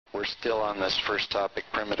We're still on this first topic,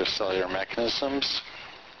 primitive cellular mechanisms,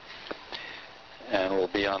 and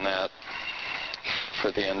we'll be on that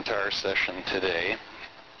for the entire session today,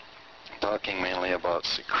 talking mainly about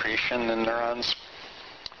secretion in neurons.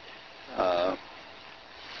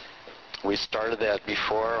 We started that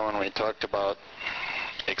before when we talked about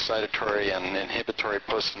excitatory and inhibitory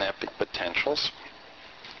postsynaptic potentials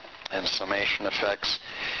and summation effects.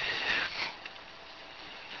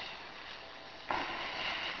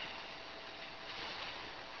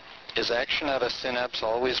 Is action at a synapse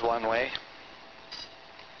always one way?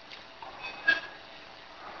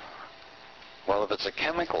 Well, if it's a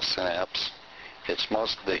chemical synapse,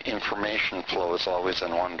 the information flow is always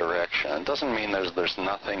in one direction. It doesn't mean there's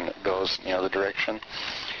nothing that goes in the other direction.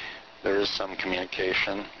 There is some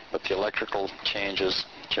communication, but the electrical changes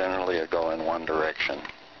generally go in one direction.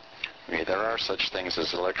 Okay, there are such things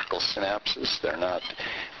as electrical synapses. They're not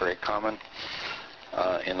very common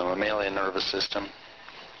in the mammalian nervous system,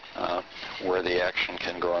 where the action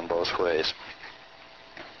can go in both ways.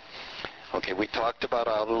 Okay, we talked about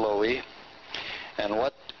Aldo-Lowy,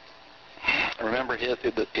 and remember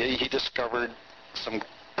he discovered some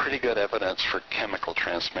pretty good evidence for chemical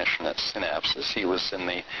transmission at synapses. He was in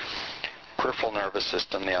the peripheral nervous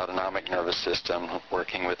system, the autonomic nervous system,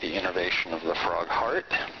 working with the innervation of the frog heart.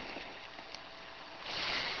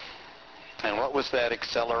 And what was that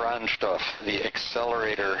Acceleranstoff, the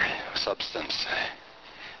accelerator substance?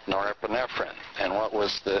 Norepinephrine. And what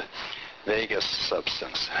was the vagus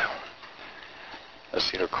substance?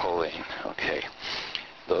 Acetylcholine. Okay.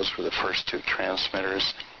 Those were the first two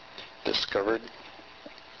transmitters discovered.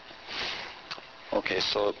 Okay,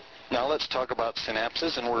 so now let's talk about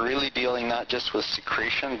synapses, and we're really dealing not just with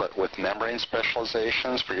secretion, but with membrane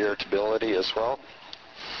specializations for irritability as well.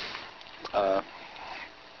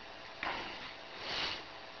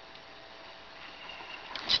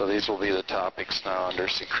 So these will be the topics now under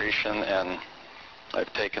secretion, and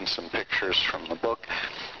I've taken some pictures from the book.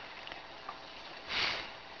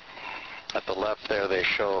 At the left there, they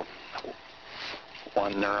show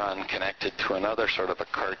one neuron connected to another, sort of a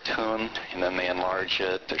cartoon, and then they enlarge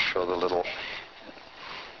it to show the little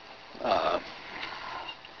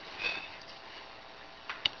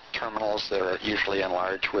terminals that are usually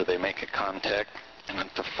enlarged where they make a contact. And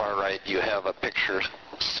at the far right, you have a picture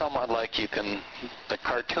somewhat like the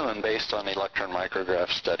cartoon based on electron micrograph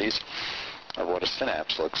studies of what a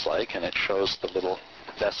synapse looks like, and it shows the little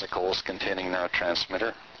vesicles containing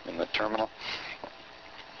neurotransmitter in the terminal.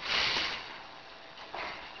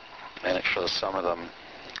 And it shows some of them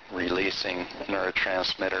releasing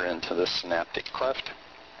neurotransmitter into the synaptic cleft.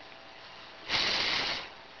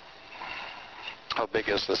 How big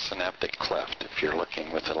is the synaptic cleft if you're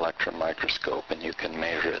looking with an electron microscope and you can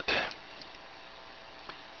measure it?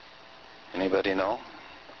 Anybody know?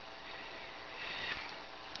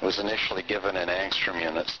 It was initially given in angstrom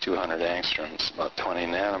units, 200 angstroms, about 20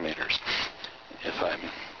 nanometers, if I'm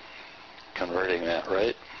converting that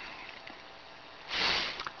right.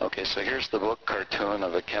 Okay, so here's the book cartoon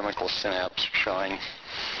of a chemical synapse showing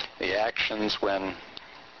the actions when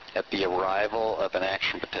at the arrival of an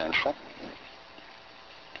action potential.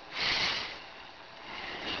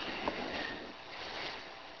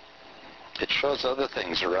 It shows other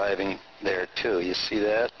things arriving there too. You see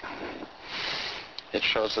that? It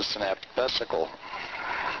shows a synaptic vesicle.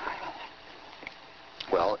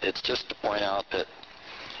 Well, it's just to point out that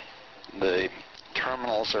the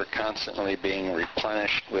terminals are constantly being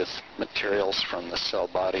replenished with materials from the cell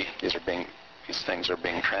body. These things are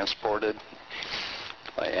being transported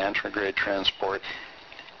by anterograde transport.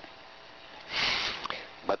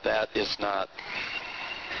 But that is not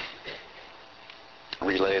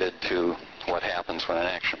related to what happens when an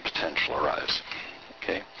action potential arrives.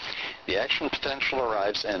 Okay? The action potential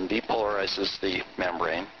arrives and depolarizes the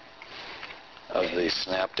membrane of the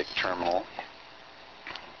synaptic terminal,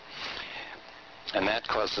 and that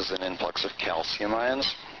causes an influx of calcium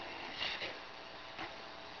ions,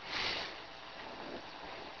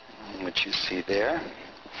 which you see there.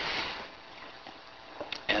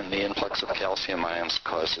 And the influx of calcium ions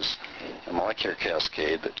causes a molecular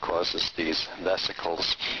cascade that causes these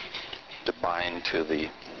vesicles to bind to the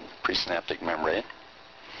presynaptic membrane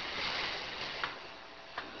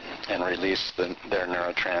and release their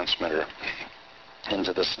neurotransmitter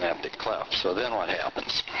into the synaptic cleft. So then what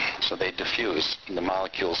happens? So they diffuse, the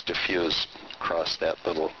molecules diffuse across that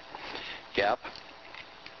little gap,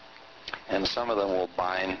 and some of them will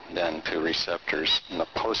bind then to receptors in the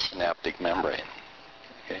postsynaptic membrane.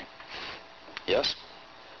 Okay. Yes?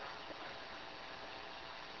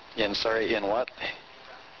 In what?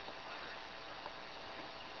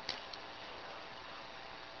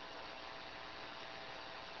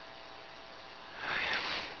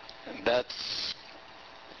 there's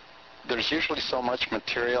usually so much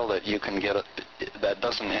material that you can get that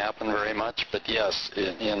doesn't happen very much, but yes,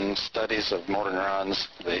 in studies of motor neurons,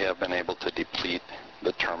 they have been able to deplete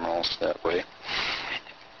the terminals that way.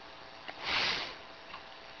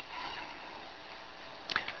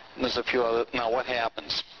 And there's a few other. Now, what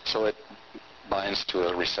happens? So it binds to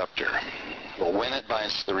a receptor. Well, when it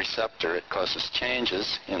binds to the receptor, it causes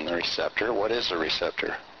changes in the receptor. What is a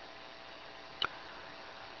receptor?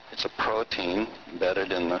 It's a protein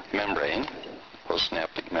embedded in the membrane,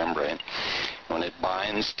 postsynaptic membrane. When it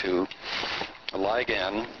binds to a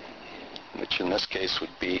ligand, which in this case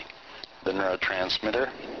would be the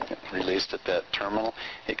neurotransmitter released at that terminal,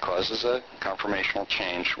 it causes a conformational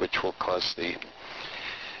change which will cause a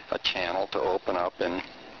channel to open up and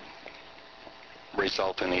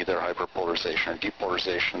result in either hyperpolarization or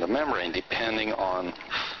depolarization of the membrane depending on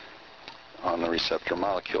the receptor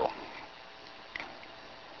molecule.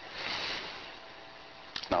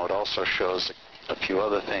 Now it also shows a few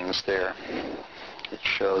other things there. It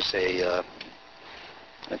shows a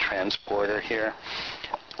transporter here.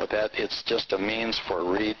 With that, it's just a means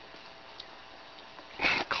for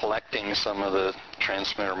collecting some of the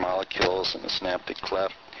transmitter molecules in the synaptic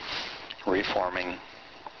cleft, reforming,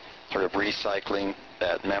 sort of recycling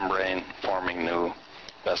that membrane, forming new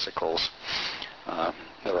vesicles.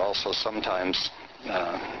 There are also sometimes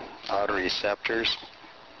autoreceptors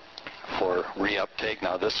for reuptake.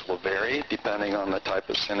 Now this will vary depending on the type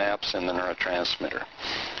of synapse and the neurotransmitter.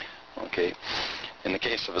 Okay. In the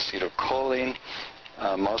case of acetylcholine,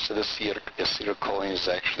 most of the acetylcholine is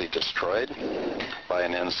actually destroyed by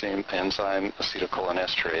an enzyme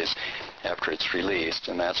acetylcholinesterase after it's released,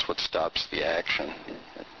 and that's what stops the action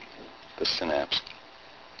at the synapse.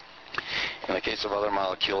 In the case of other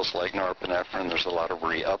molecules like norepinephrine, there's a lot of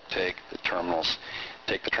reuptake. The terminals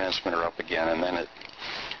take the transmitter up again, and then it,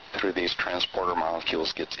 through these transporter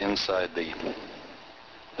molecules, gets inside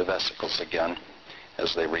the vesicles again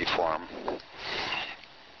as they reform.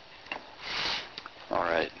 All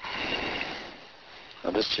right.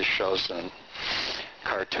 Now this just shows a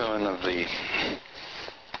cartoon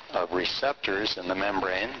of receptors in the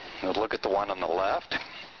membrane. Now look at the one on the left.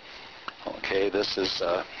 Okay, this is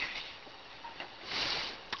a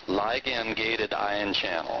ligand-gated ion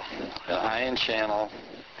channel. An ion channel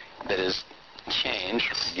that is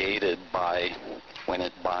changed, gated by when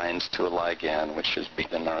it binds to a ligand, which is the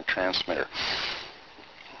neurotransmitter.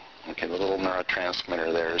 Okay, the little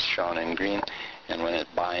neurotransmitter there is shown in green, and when it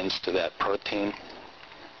binds to that protein,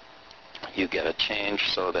 you get a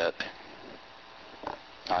change so that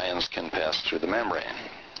ions can pass through the membrane.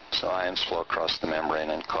 So ions flow across the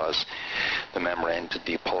membrane and cause the membrane to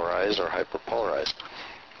depolarize or hyperpolarize.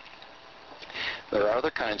 There are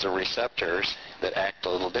other kinds of receptors that act a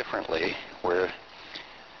little differently, where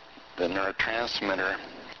the neurotransmitter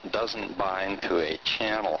doesn't bind to a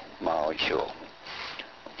channel molecule.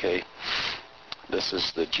 Okay, this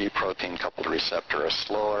is the G protein coupled receptor, it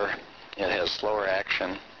has slower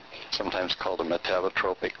action, sometimes called a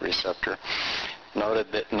metabotropic receptor.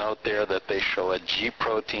 Note there that they show a G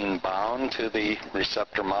protein bound to the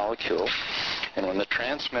receptor molecule, and when the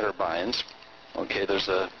transmitter binds, okay,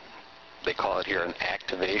 they call it here an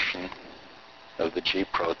activation of the G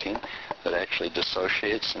protein that actually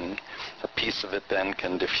dissociates, and a piece of it then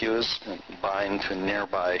can diffuse and bind to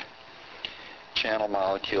nearby channel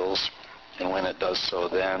molecules, and when it does so,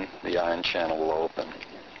 then the ion channel will open.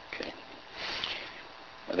 Okay.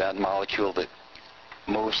 That molecule that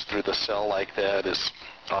moves through the cell like that is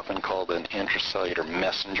often called an intracellular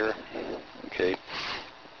messenger. Okay.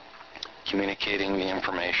 Communicating the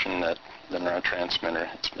information that the neurotransmitter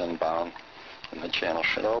has been bound and the channel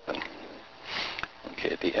should open.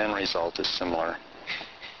 Okay, the end result is similar.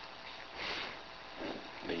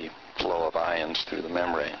 The flow of ions through the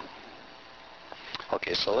membrane.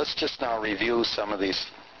 Okay, so let's just now review some of these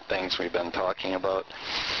things we've been talking about.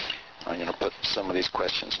 I'm going to put some of these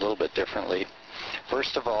questions a little bit differently.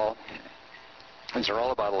 First of all, these are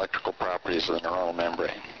all about electrical properties of the neuronal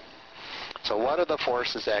membrane. So what are the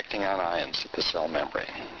forces acting on ions at the cell membrane?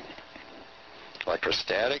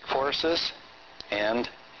 Electrostatic forces and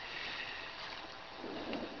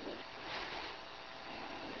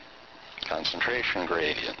concentration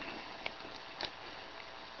gradient.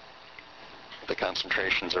 The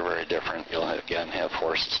concentrations are very different. You'll again have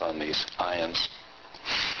forces on these ions.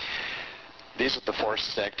 These are the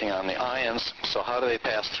forces acting on the ions. So how do they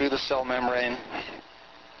pass through the cell membrane?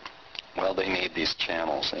 Well, they need these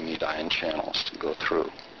channels. They need ion channels to go through,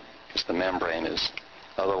 because the membrane is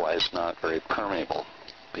otherwise not very permeable,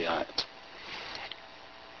 the ions.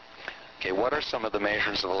 Okay, what are some of the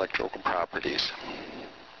measures of electrical properties?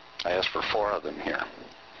 I asked for 4 of them here.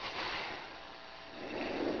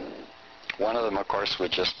 One of them, of course,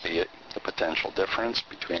 would just be the potential difference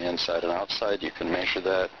between inside and outside. You can measure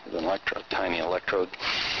that with an electrode, tiny electrode.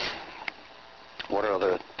 What are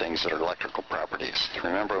other things that are electrical properties?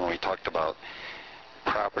 Remember when we talked about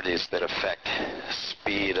properties that affect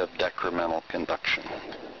speed of decremental conduction?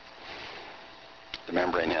 The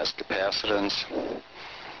membrane has capacitance,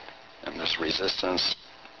 and there's resistance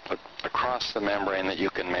across the membrane that you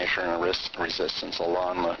can measure, and a resistance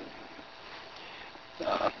along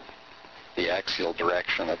the axial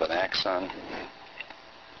direction of an axon.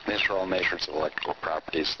 These are all measures of electrical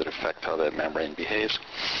properties that affect how that membrane behaves.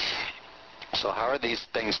 So how are these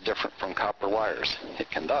things different from copper wires? It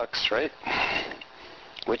conducts, right?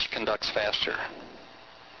 Which conducts faster?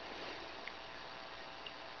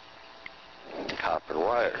 Copper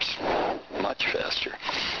wires, much faster.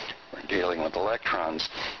 We're dealing with electrons,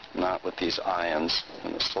 not with these ions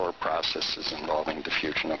and the slower processes involving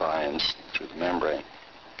diffusion of ions through the membrane.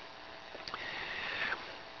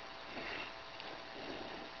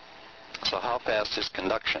 So how fast is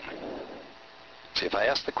conduction? See, if I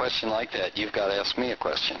ask the question like that, you've got to ask me a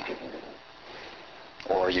question.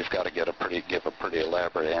 Or you've got to give a pretty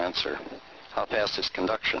elaborate answer. How fast is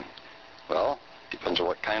conduction? Well, depends on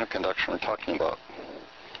what kind of conduction we're talking about.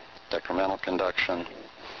 Decremental conduction,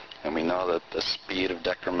 and we know that the speed of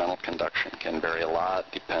decremental conduction can vary a lot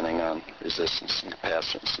depending on resistance and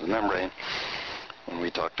capacitance of the membrane when we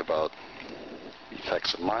talked about the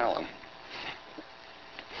effects of myelin.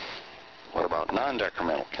 What about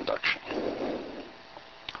non-decremental conduction?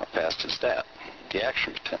 How fast is that? The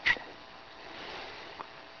action potential.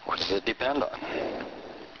 What does it depend on?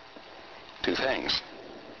 2 things.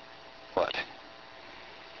 What?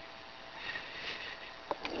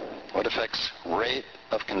 What affects rate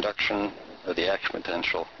of conduction of the action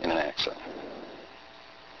potential in an axon?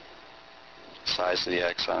 Size of the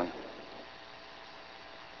axon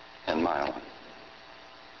and myelin.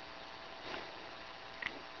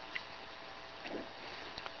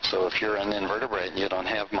 So if you're an invertebrate and you don't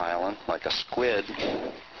have myelin, like a squid,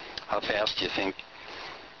 how fast do you think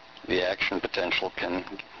the action potential can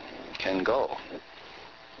go?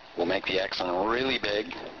 We'll make the axon really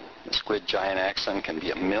big. The squid giant axon can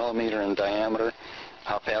be 1 millimeter in diameter.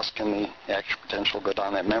 How fast can the action potential go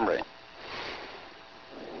down that membrane?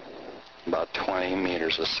 About 20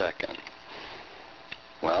 meters a second.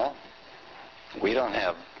 Well, we don't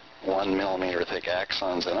have 1 millimeter thick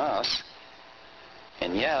axons in us,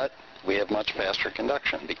 and yet we have much faster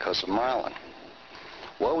conduction because of myelin.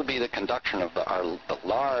 What would be the conduction of the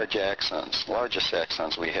large axons, largest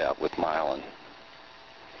axons we have with myelin,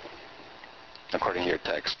 according to your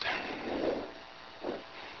text?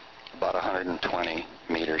 About 120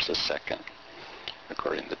 meters a second,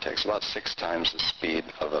 according to the text. About 6 times the speed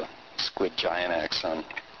of a squid giant axon.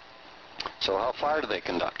 So how far do they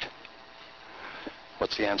conduct?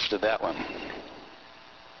 What's the answer to that one?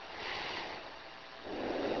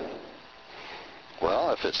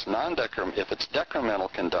 Well, if it's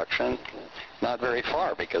decremental conduction, not very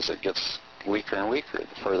far, because it gets weaker and weaker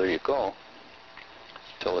the further you go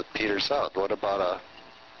till it peters out. What about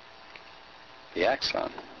the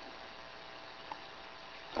axon?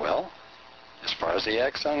 Well, as far as the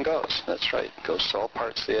axon goes, that's right. It goes to all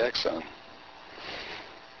parts of the axon.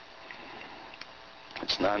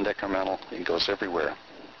 It's non-decremental. It goes everywhere.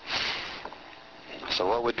 So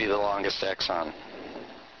what would be the longest axon?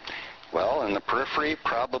 Well, in the periphery,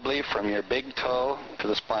 probably from your big toe to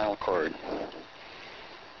the spinal cord.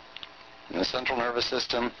 In the central nervous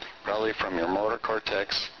system, probably from your motor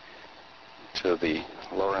cortex to the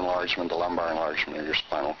lower enlargement, the lumbar enlargement of your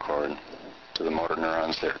spinal cord, to the motor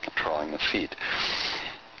neurons that are controlling the feet.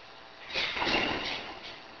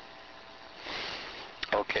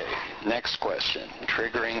 Okay, next question.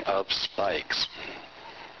 Triggering of spikes.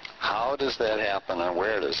 How does that happen, and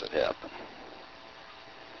where does it happen?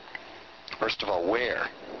 First of all, where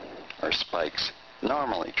are spikes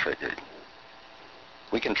normally triggered?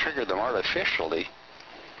 We can trigger them artificially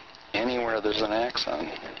anywhere there's an axon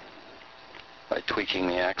by tweaking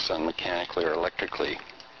the axon mechanically or electrically.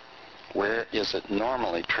 Where is it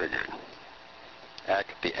normally triggered?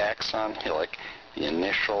 The axon hillock, the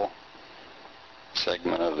initial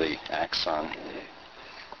segment of the axon.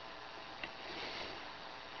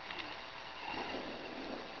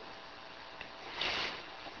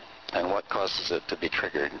 And what causes it to be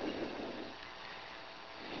triggered?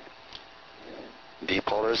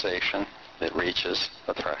 Depolarization that reaches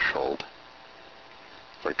a threshold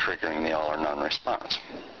for triggering the all or none response.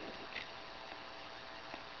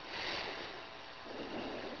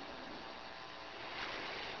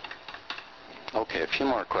 Okay. Okay, a few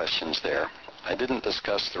more questions there. I didn't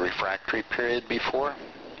discuss the refractory period before.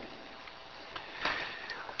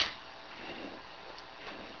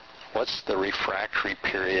 What's the refractory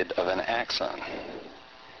period of an axon?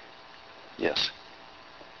 Yes.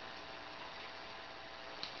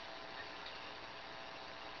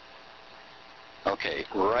 Okay,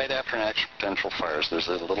 right after an action potential fires, there's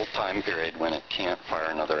a little time period when it can't fire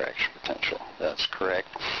another action potential. That's correct.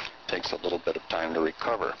 It takes a little bit of time to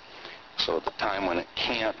recover. So the time when it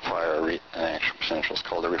can't fire an action potential is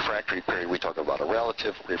called the refractory period. We talk about a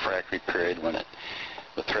relative refractory period when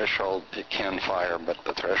the threshold, it can fire, but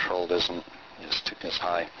the threshold is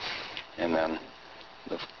high. And then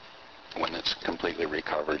when it's completely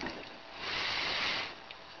recovered.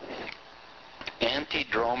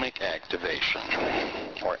 Antidromic activation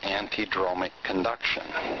or antidromic conduction.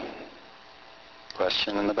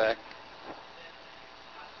 Question in the back?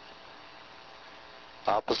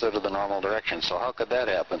 Opposite of the normal direction. So how could that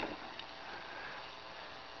happen?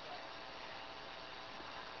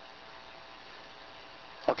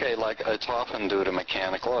 Okay, like it's often due to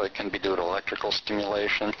mechanical. It can be due to electrical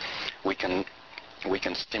stimulation. We can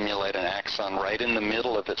stimulate an axon right in the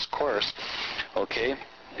middle of its course. Okay?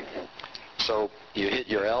 So you hit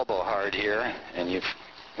your elbow hard here, and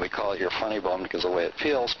we call it your funny bone because of the way it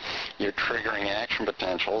feels. You're triggering action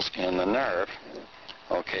potentials in the nerve,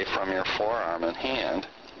 okay, from your forearm and hand,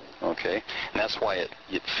 okay? And that's why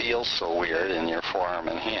it feels so weird in your forearm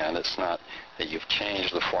and hand. It's not that you've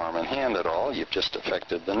changed the forearm and hand at all. You've just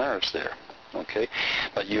affected the nerves there, okay?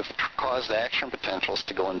 But you've caused action potentials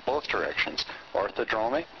to go in both directions,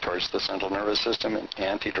 orthodromic towards the central nervous system and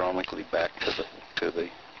antidromically back to the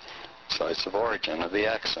sites of origin of the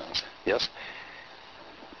axons. Yes?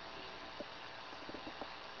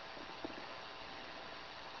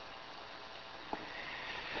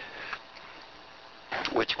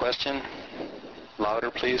 Which question?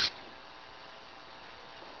 Louder, please.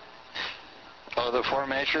 Oh, the four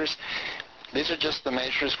measures? These are just the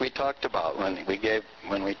measures we talked about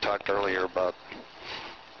when we talked earlier about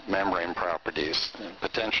membrane properties.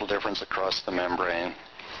 Potential difference across the membrane,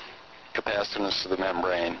 capacitance of the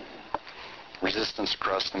membrane, resistance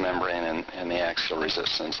across the membrane, and the axial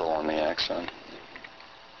resistance along the axon.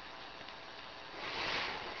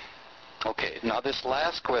 Okay, now this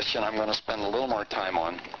last question I'm going to spend a little more time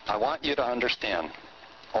on. I want you to understand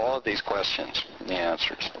all of these questions and the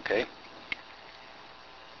answers, okay?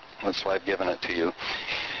 That's why I've given it to you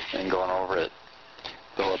and going over it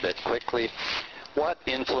a little bit quickly. What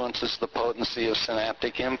influences the potency of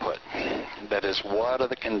synaptic input? That is, what are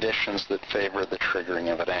the conditions that favor the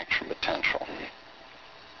triggering of an action potential?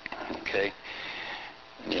 Okay?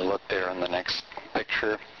 And you look there in the next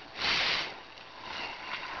picture.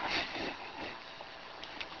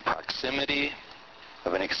 Proximity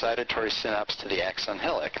of an excitatory synapse to the axon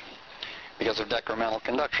hillock. Because of decremental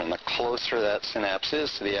conduction, the closer that synapse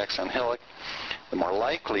is to the axon hillock, the more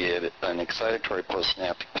likely an excitatory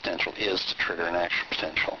postsynaptic potential is to trigger an action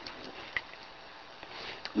potential.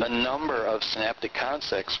 The number of synaptic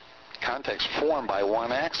contacts formed by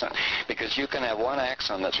one axon, because you can have one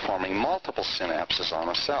axon that's forming multiple synapses on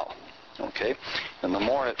a cell. Okay? And the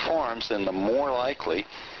more it forms, then the more likely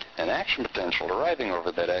an action potential arriving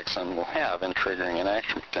over that axon will have in triggering an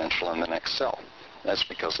action potential in the next cell. That's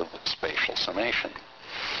because of spatial summation.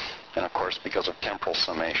 And of course, because of temporal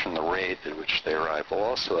summation, the rate at which they arrive will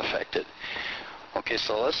also affect it. Okay,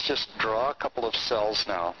 so let's just draw a couple of cells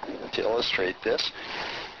now to illustrate this.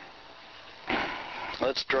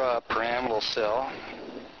 Let's draw a pyramidal cell.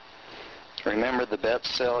 Remember the Betz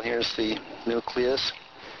cell, here's the nucleus,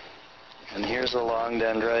 and here's a long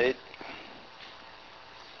dendrite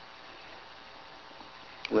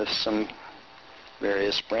with some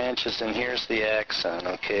various branches, and here's the axon,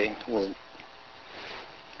 okay? We'll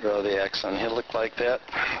draw the axon hillock like that,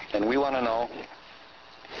 and we want to know,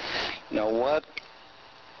 what,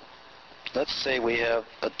 let's say we have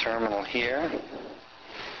a terminal here,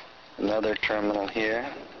 another terminal here,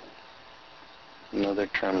 another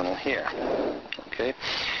terminal here, okay?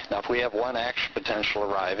 Now if we have one action potential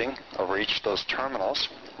arriving over each of those terminals,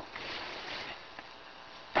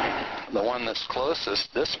 the one that's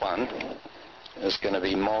closest, this one, is going to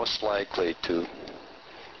be most likely to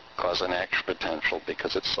cause an action potential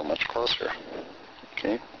because it's so much closer.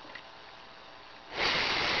 Okay?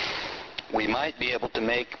 We might be able to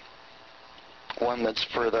make one that's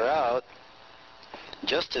further out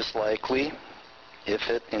just as likely if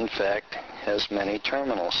it, in fact, has many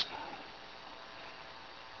terminals.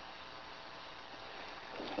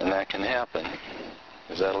 And that can happen,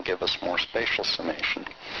 because that'll give us more spatial summation.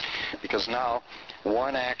 Because now,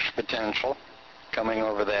 one action potential coming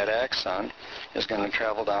over that axon is going to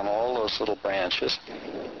travel down all those little branches,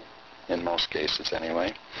 in most cases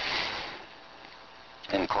anyway,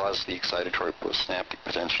 and cause the excitatory postsynaptic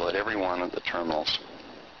potential at every one of the terminals.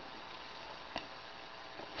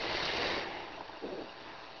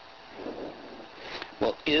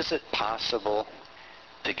 Well, is it possible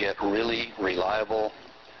to get really reliable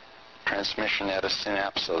transmission at a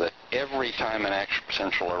synapse so that every time an action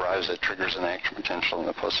potential arrives, it triggers an action potential in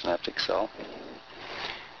the postsynaptic cell?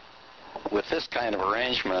 With this kind of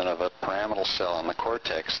arrangement of a pyramidal cell in the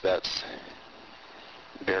cortex, that's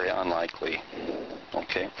very unlikely.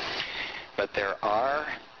 Okay? But there are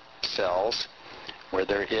cells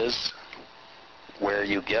where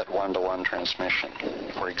you get one-to-one transmission.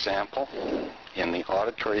 For example, in the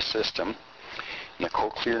auditory system, in the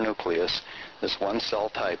cochlear nucleus, there's one cell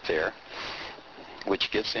type there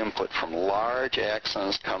which gets input from large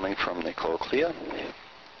axons coming from the cochlea,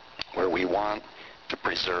 where we want to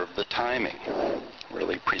preserve the timing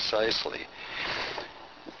really precisely.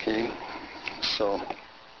 Okay, so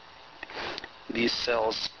these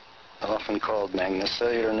cells, often called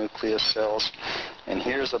magnocellular nucleus cells, and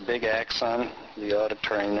here's a big axon, the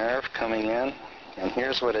auditory nerve coming in, and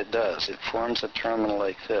here's what it does. It forms a terminal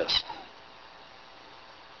like this.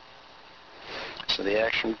 So the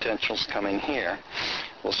action potential's coming here.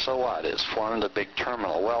 Well, so what? It's formed a big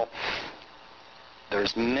terminal. Well,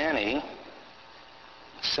 there's many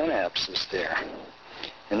synapses there.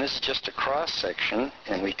 And this is just a cross-section,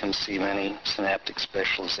 and we can see many synaptic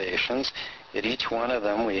specializations. At each one of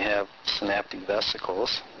them, we have synaptic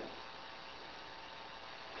vesicles.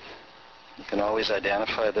 You can always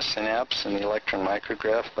identify the synapse in the electron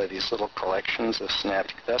micrograph by these little collections of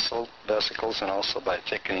synaptic vesicles and also by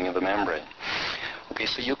thickening of the membrane. Okay,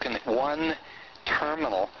 so one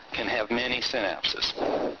terminal can have many synapses.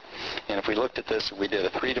 And if we looked at this, if we did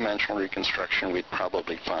a three-dimensional reconstruction, we'd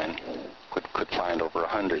probably could find over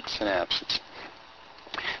 100 synapses.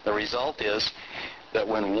 The result is that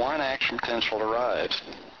when one action potential arrives,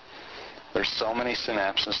 there's so many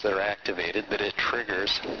synapses that are activated that it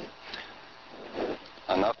triggers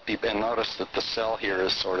enough people. And notice that the cell here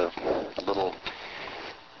is sort of a little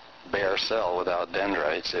bare cell without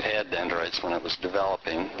dendrites. It had dendrites when it was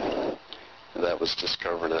developing. That was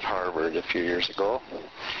discovered at Harvard a few years ago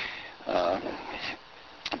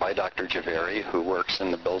by Dr. Javeri, who works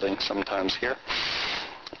in the building sometimes here.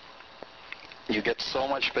 You get so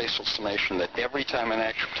much spatial summation that every time an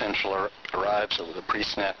action potential arrives over the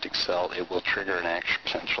presynaptic cell, it will trigger an action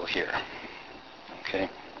potential here. Okay?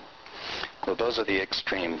 So those are the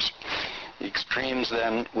extremes. The extremes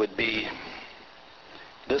then would be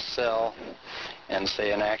this cell and,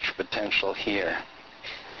 say, an action potential here,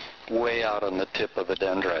 way out on the tip of a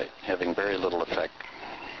dendrite, having very little effect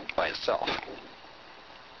by itself.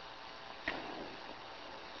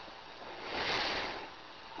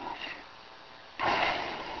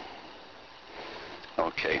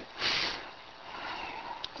 Okay.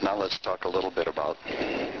 Now let's talk a little bit about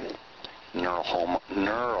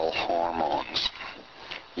neural hormones.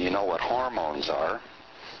 You know what hormones are,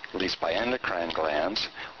 at least by endocrine glands.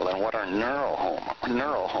 Well, then what are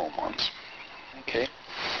neural hormones? Okay?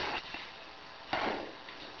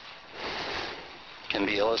 Can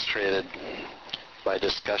be illustrated by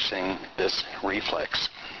discussing this reflex,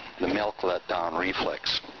 the milk letdown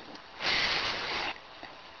reflex.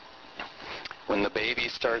 When the baby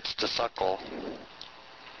starts to suckle,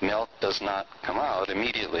 milk does not come out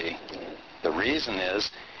immediately. The reason is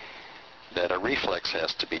that a reflex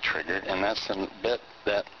has to be triggered, and that's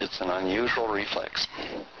that it's an unusual reflex.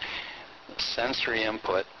 Sensory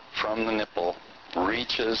input from the nipple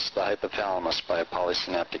reaches the hypothalamus by a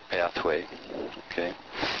polysynaptic pathway. Okay.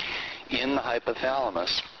 In the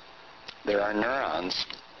hypothalamus, there are neurons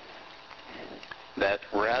that,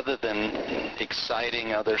 rather than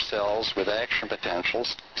exciting other cells with action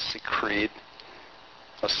potentials, secrete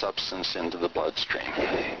a substance into the bloodstream.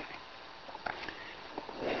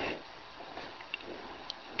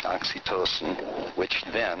 Oxytocin, which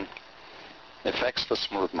then affects the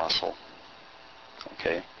smooth muscle.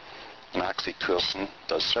 Okay? And oxytocin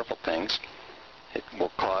does several things. It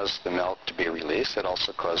will cause the milk to be released. It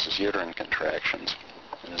also causes uterine contractions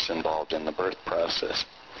and is involved in the birth process.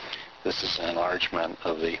 This is an enlargement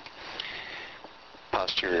of the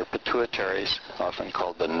posterior pituitaries, often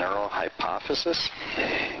called the neurohypophysis.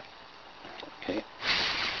 Okay.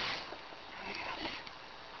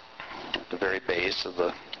 At the very base of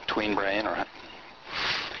the tween brain, or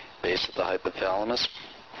base of the hypothalamus.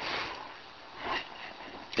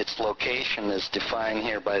 Its location is defined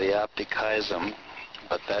here by the optic chiasm,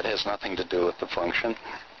 but that has nothing to do with the function.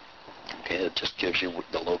 Okay. Okay, it just gives you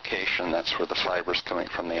the location. That's where the fibers coming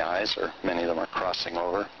from the eyes, or many of them are crossing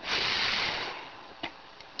over.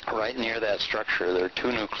 Right near that structure, there are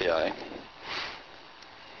two nuclei,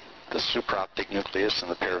 the supraoptic nucleus and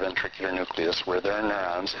the paraventricular nucleus, where there are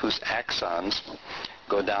neurons whose axons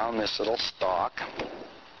go down this little stalk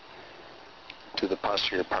to the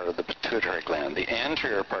posterior part of the pituitary gland. The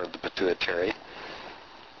anterior part of the pituitary,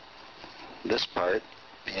 this part,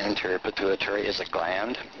 the anterior pituitary, is a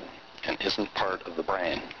gland and isn't part of the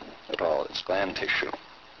brain at all. It's gland tissue,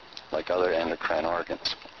 like other endocrine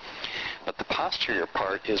organs. But the posterior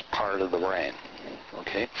part is part of the brain,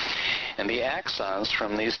 okay? And the axons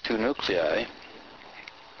from these two nuclei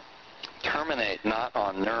terminate not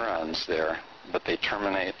on neurons there, but they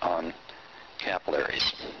terminate on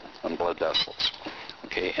capillaries, on blood vessels,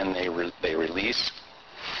 okay? And they release,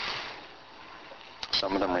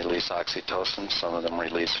 some of them release oxytocin, some of them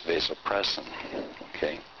release vasopressin,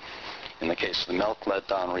 okay? In the case of the milk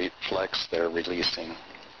letdown reflex, they're releasing,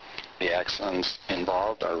 the axons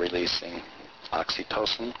involved are releasing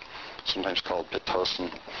oxytocin, sometimes called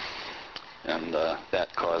pitocin, and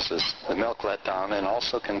that causes the milk letdown and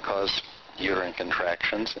also can cause uterine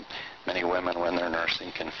contractions. And many women, when they're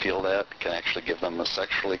nursing, can feel that. It can actually give them a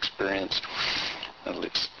sexual experience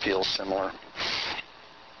that feels similar.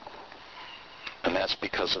 And that's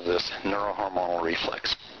because of this neurohormonal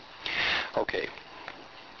reflex. Okay.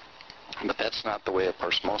 But that's not the way, of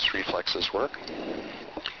course, most reflexes work.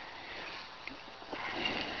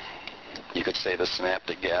 You could say the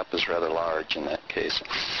synaptic gap is rather large in that case.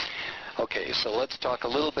 Okay, so let's talk a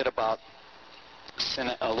little bit about,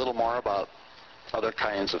 a little more about other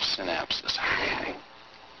kinds of synapses.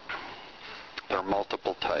 There are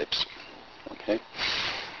multiple types, okay?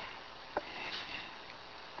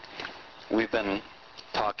 We've been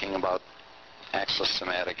talking about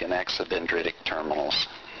axosomatic and axodendritic terminals,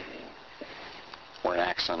 where an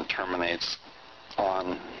axon terminates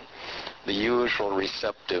on the usual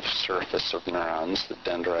receptive surface of neurons, the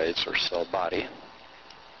dendrites or cell body.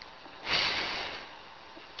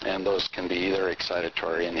 And those can be either excitatory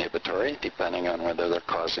or inhibitory, depending on whether they're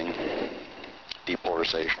causing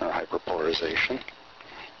depolarization or hyperpolarization.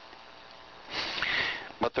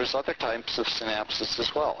 But there's other types of synapses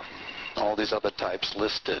as well, all these other types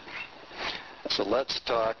listed. So let's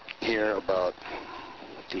talk here about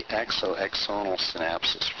the axo-axonal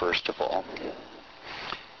synapses first of all.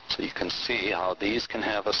 So you can see how these can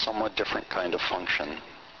have a somewhat different kind of function.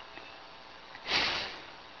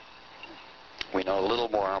 We know a little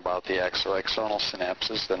more about the axo-axonal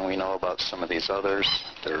synapses than we know about some of these others.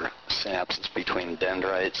 There are synapses between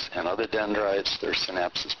dendrites and other dendrites. There are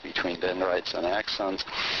synapses between dendrites and axons.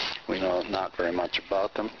 We know not very much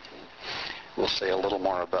about them. We'll say a little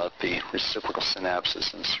more about the reciprocal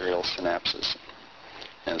synapses and serial synapses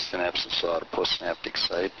and synapses without a postsynaptic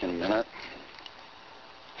site in a minute.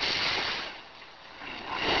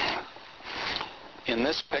 In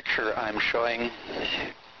this picture, I'm showing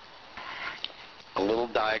a little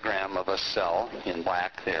diagram of a cell in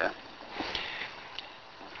black there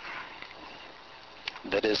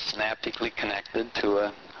that is synaptically connected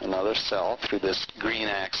to another cell through this green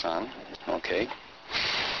axon, okay?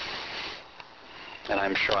 And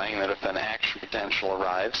I'm showing that if an action potential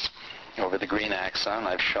arrives over the green axon,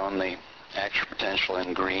 I've shown the action potential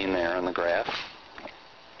in green there in the graph.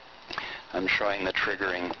 I'm showing the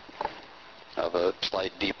triggering of a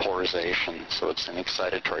slight depolarization, so it's an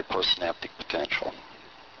excitatory postsynaptic potential.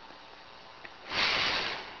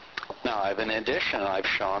 Now, in addition, I've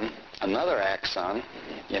shown another axon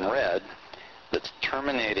in red that's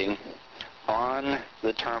terminating on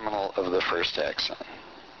the terminal of the first axon,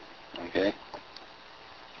 okay?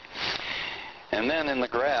 And then in the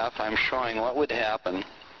graph, I'm showing what would happen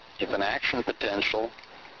if an action potential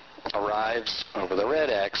arrives over the red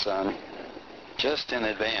axon just in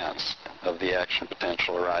advance of the action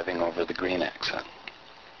potential arriving over the green axon.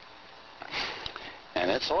 And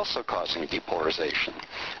it's also causing depolarization.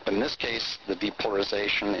 But in this case, the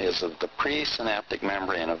depolarization is of the presynaptic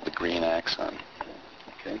membrane of the green axon.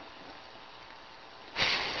 Okay?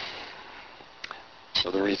 So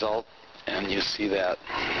the result, and you see that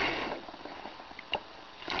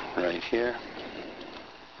right here.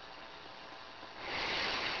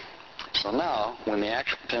 So now, when the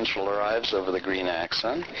action potential arrives over the green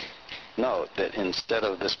axon, note that instead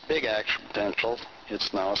of this big action potential,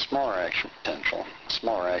 it's now a smaller action potential,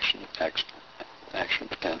 action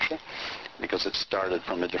potential, because it started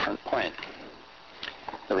from a different point.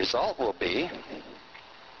 The result will be,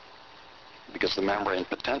 because the membrane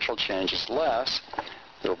potential changes less,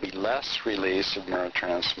 there will be less release of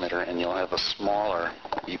neurotransmitter, and you'll have a smaller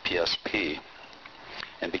EPSP.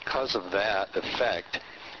 And because of that effect,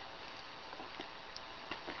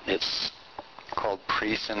 it's called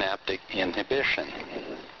presynaptic inhibition.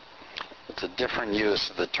 It's a different use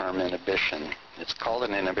of the term inhibition. It's called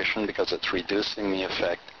an inhibition because it's reducing the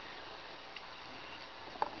effect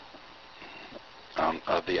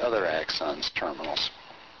of the other axon's terminals.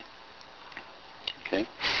 Okay?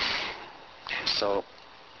 So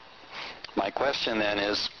my question then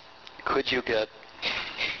is, could you get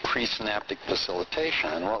presynaptic facilitation,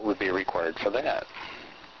 and what would be required for that?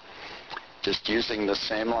 Just using the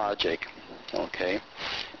same logic, okay,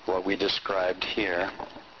 what we described here,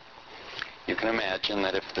 you can imagine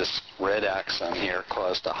that if this red axon here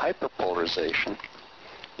caused a hyperpolarization,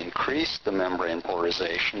 increased the membrane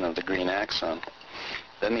polarization of the green axon,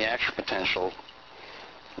 then the action potential,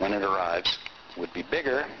 when it arrives, would be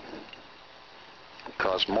bigger,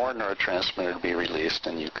 cause more neurotransmitter to be released,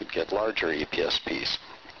 and you could get larger EPSPs.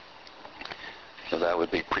 So that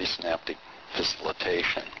would be presynaptic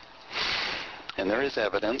facilitation. And there is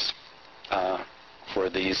evidence for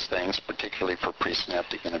these things, particularly for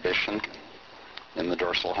presynaptic inhibition in the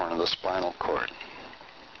dorsal horn of the spinal cord.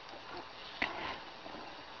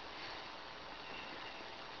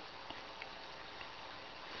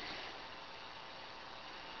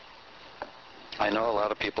 I know a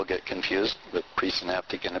lot of people get confused with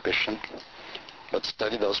presynaptic inhibition, but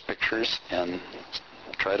study those pictures and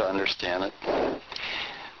try to understand it.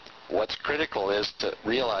 What's critical is to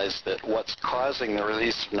realize that what's causing the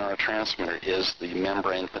release of neurotransmitter is the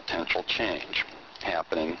membrane potential change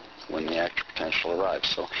happening when the action potential arrives.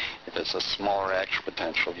 So if it's a smaller action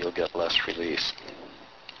potential, you'll get less release.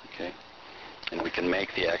 Okay? And we can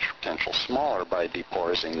make the action potential smaller by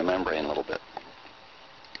depolarizing the membrane a little bit,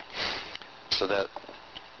 so that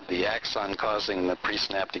the axon causing the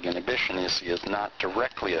presynaptic inhibition, you see, is not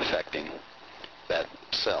directly affecting that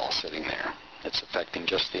cell sitting there. It's affecting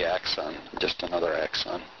just the axon, just another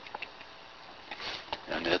axon,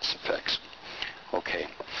 and its effects. Okay,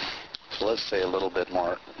 so let's say a little bit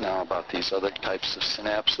more now about these other types of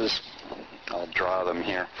synapses. I'll draw them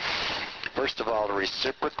here. First of all, the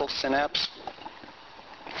reciprocal synapse.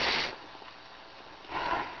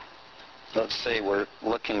 Let's say we're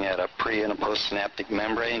looking at a pre- and a postsynaptic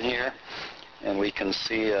membrane here, and we can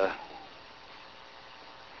see a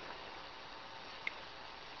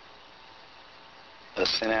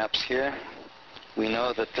synapse here. We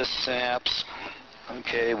know that this synapse,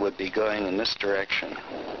 okay, would be going in this direction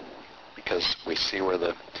because we see where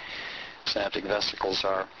the synaptic vesicles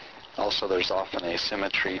are. Also, there's often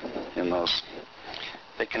asymmetry in those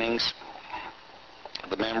thickenings of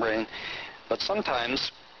the membrane. But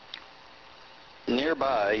sometimes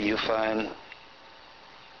nearby you find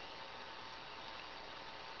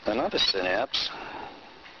another synapse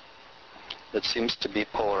that seems to be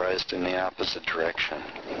polarized in the opposite direction.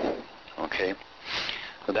 Okay?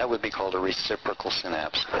 So that would be called a reciprocal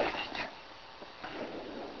synapse.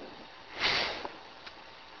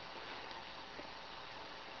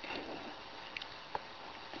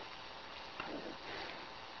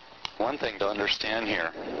 One thing to understand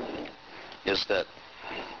here is that,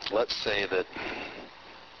 let's say that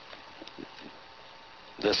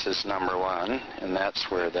this is number one, and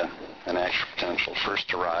that's where an action potential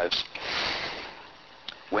first arrives.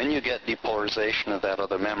 When you get depolarization of that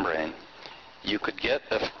other membrane, you could get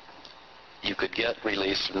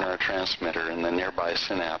release of neurotransmitter in the nearby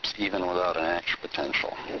synapse even without an action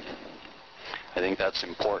potential. I think that's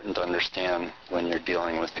important to understand when you're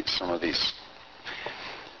dealing with some of these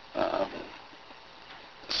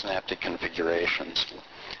synaptic configurations.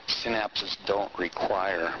 Synapses don't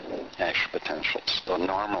require action potentials, though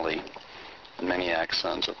normally, in many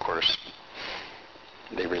axons, of course,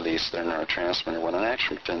 they release their neurotransmitter when an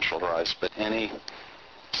action potential arrives, but any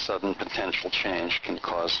sudden potential change can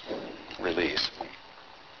cause release.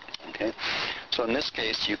 Okay? So in this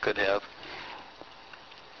case, you could have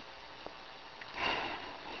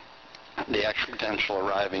the action potential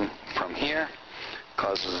arriving from here,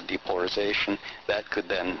 causes a depolarization. That could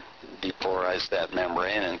then depolarize that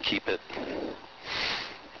membrane and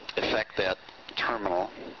affect that terminal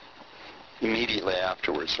immediately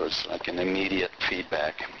afterwards. So it's like an immediate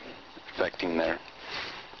feedback affecting their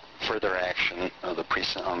further action of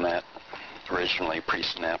on that originally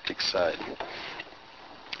presynaptic side.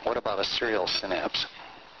 What about a serial synapse?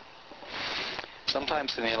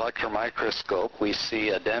 Sometimes in the electron microscope we see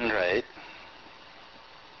a dendrite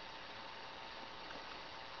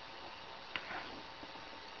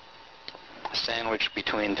sandwiched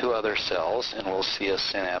between two other cells, and we'll see a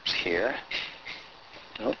synapse here.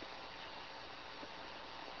 Nope.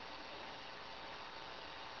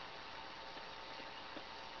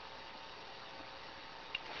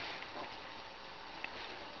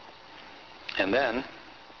 And then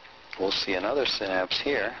we'll see another synapse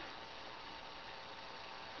here.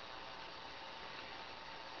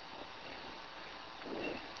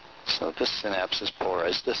 So this synapse is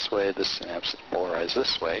polarized this way, this synapse is polarized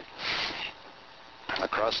this way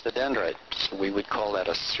across the dendrite. So we would call that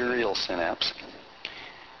a serial synapse.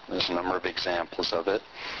 There's a number of examples of it.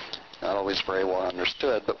 Not always very well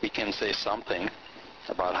understood, but we can say something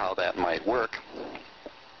about how that might work.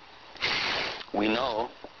 We know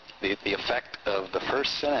the effect of the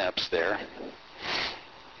first synapse there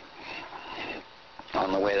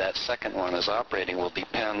on the way that second one is operating will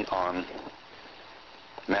depend on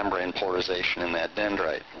membrane polarization in that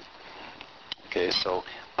dendrite. Okay, so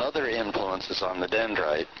other influences on the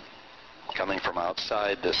dendrite coming from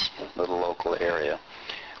outside this little local area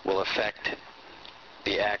will affect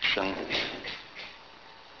the action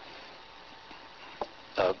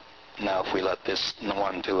of, now if we let this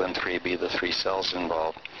 1, 2, and 3 be the 3 cells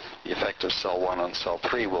involved, the effect of cell 1 on cell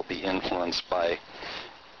 3 will be influenced by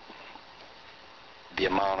the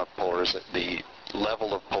amount of the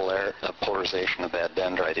level of polarization of that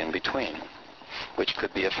dendrite in between, which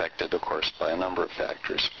could be affected, of course, by a number of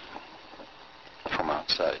factors from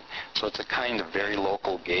outside. So it's a kind of very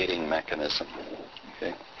local gating mechanism.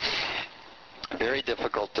 Okay? Very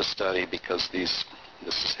difficult to study because this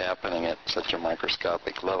is happening at such a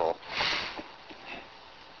microscopic level.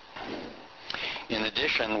 In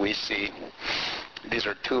addition, we see these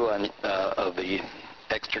are two of the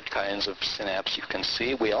extra kinds of synapse you can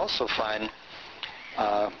see. We also find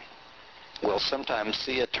we'll sometimes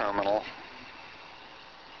see a terminal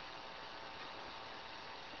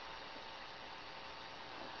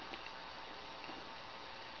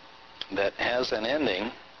that has an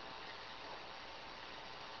ending,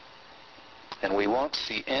 and we won't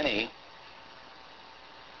see any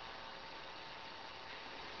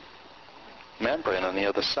membrane on the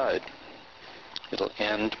other side. It'll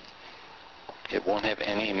end, it won't have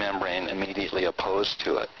any membrane immediately opposed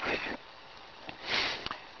to it.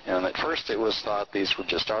 And at first it was thought these were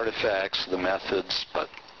just artifacts of the methods, but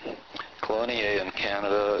Clonier in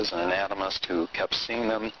Canada is an anatomist who kept seeing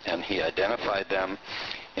them, and he identified them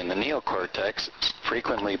in the neocortex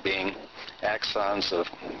frequently being axons of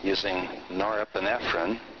using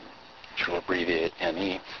norepinephrine, which will abbreviate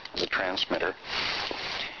NE as a transmitter.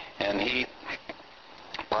 And he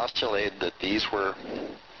postulated that this were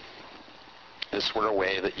a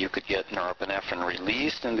way that you could get norepinephrine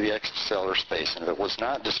released into the extracellular space. And if it was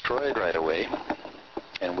not destroyed right away,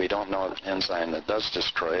 and we don't know an enzyme that does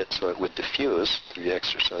destroy it, so it would diffuse through the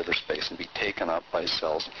extracellular space and be taken up by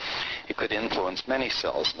cells. It could influence many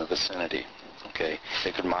cells in the vicinity. Okay,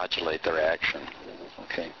 they could modulate their action.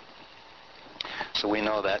 Okay, so we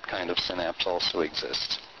know that kind of synapse also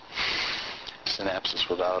exists. Synapses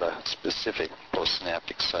without a specific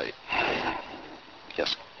postsynaptic site.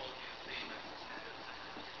 Yes.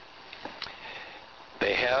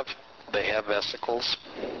 They have vesicles.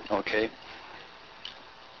 Okay.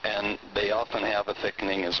 And they often have a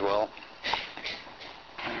thickening as well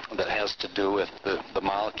that has to do with the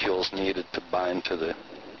molecules needed to bind to the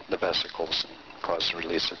vesicles and cause the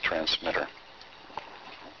release of transmitter.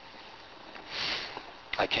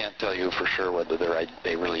 I can't tell you for sure whether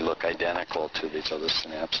they really look identical to these other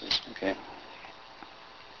synapses. Okay.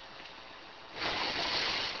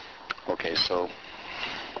 Okay, so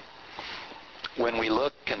when we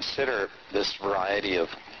consider this variety of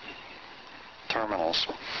terminals,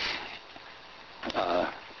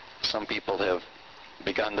 some people have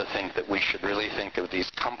begun to think that we should really think of these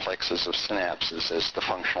complexes of synapses as the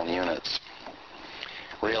functional units,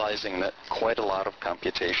 realizing that quite a lot of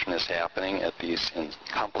computation is happening at these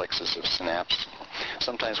complexes of synapse.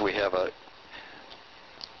 Sometimes we have a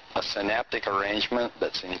synaptic arrangement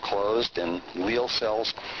that's enclosed in glial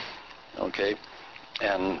cells, okay,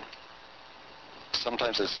 and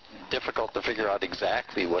sometimes it's difficult to figure out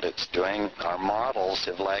exactly what it's doing. Our models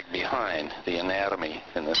have lagged behind the anatomy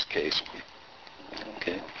in this case.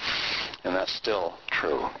 Okay, and that's still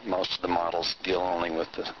true. Most of the models deal only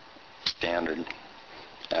with the standard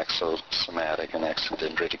axosomatic and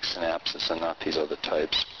exodendritic synapses and not these other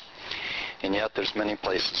types. And yet there's many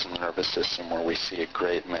places in the nervous system where we see a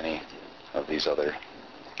great many of these other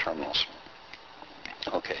terminals.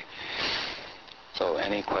 Okay. So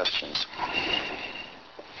any questions?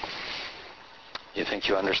 You think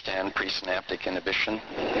you understand presynaptic inhibition?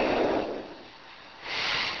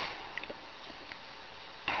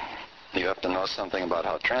 You have to know something about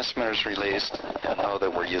how transmitter is released and know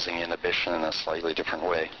that we're using inhibition in a slightly different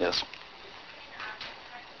way. Yes?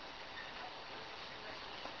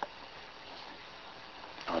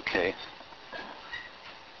 Okay.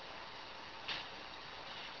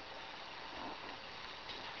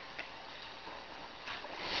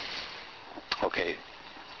 Okay,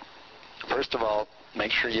 first of all,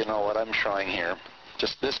 make sure you know what I'm showing here.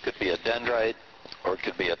 Just this could be a dendrite or it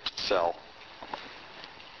could be a cell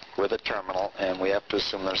with a terminal, and we have to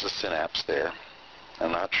assume there's a synapse there.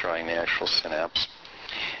 I'm not showing the actual synapse.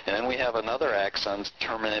 And then we have another axon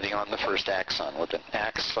terminating on the first axon with an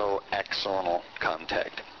axo-axonal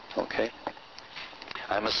contact. Okay?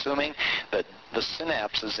 I'm assuming that the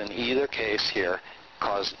synapses in either case here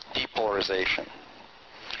cause depolarization.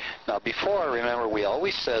 Now before, remember, we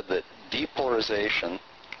always said that depolarization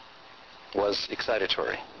was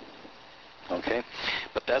excitatory. Okay?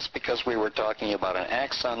 But that's because we were talking about an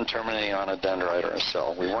axon terminating on a dendrite or a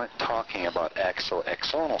cell. We weren't talking about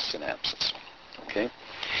axo-axonal synapses. Okay?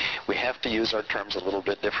 We have to use our terms a little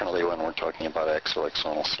bit differently when we're talking about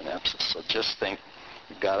axo-axonal synapses. So just think,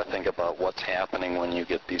 you've got to think about what's happening when you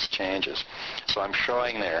get these changes. So I'm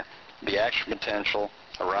showing there the action potential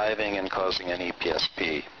arriving and causing an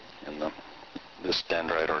EPSP in this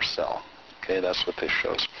dendrite or cell. Okay, that's what this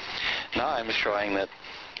shows. Now I'm showing that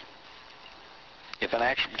if an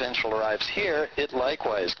action potential arrives here, it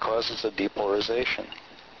likewise causes a depolarization.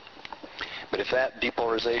 But if that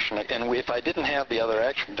depolarization, and if I didn't have the other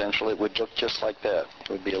action potential, it would look just like that. It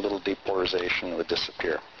would be a little depolarization, it would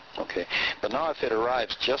disappear. Okay. But now if it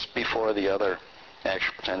arrives just before the other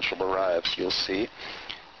action potential arrives, you'll see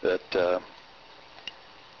that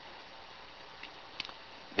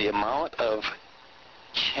the amount of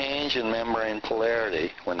change in membrane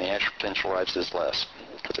polarity when the action potential arrives is less,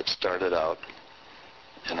 because it started out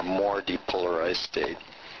in a more depolarized state.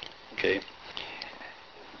 Okay.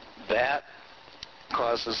 That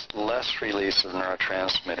causes less release of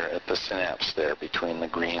neurotransmitter at the synapse there between the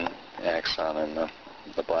green axon and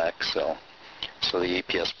the black cell. So the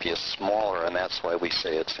EPSP is smaller, and that's why we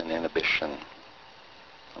say it's an inhibition.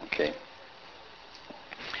 Okay.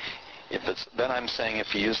 Then I'm saying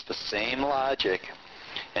if you use the same logic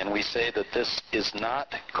and we say that this is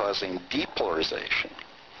not causing depolarization,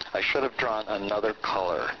 I should have drawn another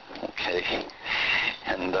color. Okay.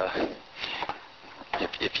 And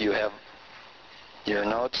if you have your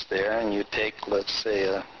notes there and you take, let's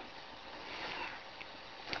say,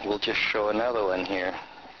 we'll just show another one here,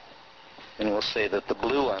 and we'll say that the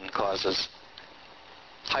blue one causes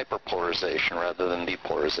hyperpolarization rather than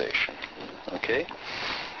depolarization. Okay?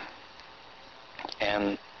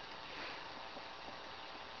 And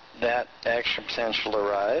that action potential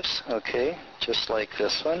arrives, okay, just like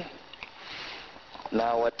this one.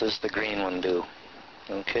 Now what does the green one do?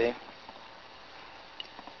 Okay?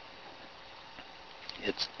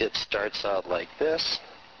 It starts out like this,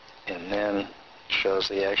 and then shows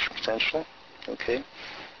the action potential. Okay,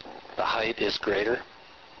 the height is greater.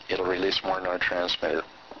 It'll release more neurotransmitter.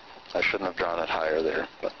 I shouldn't have drawn it higher there,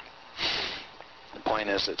 but the point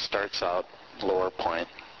is it starts out lower point,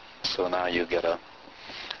 so now you get a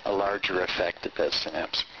larger effect at that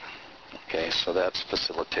synapse. Okay, so that's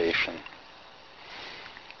facilitation.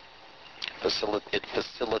 It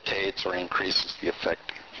facilitates or increases the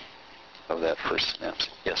effect of that first synapse.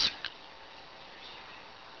 Yes?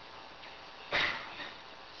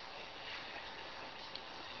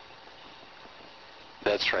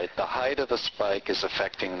 That's right. The height of the spike is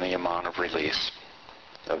affecting the amount of release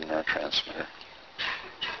of neurotransmitter.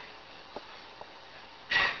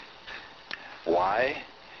 Why?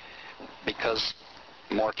 Because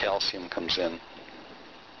more calcium comes in.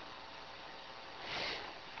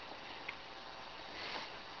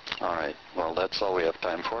 All right. Well, that's all we have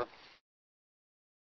time for.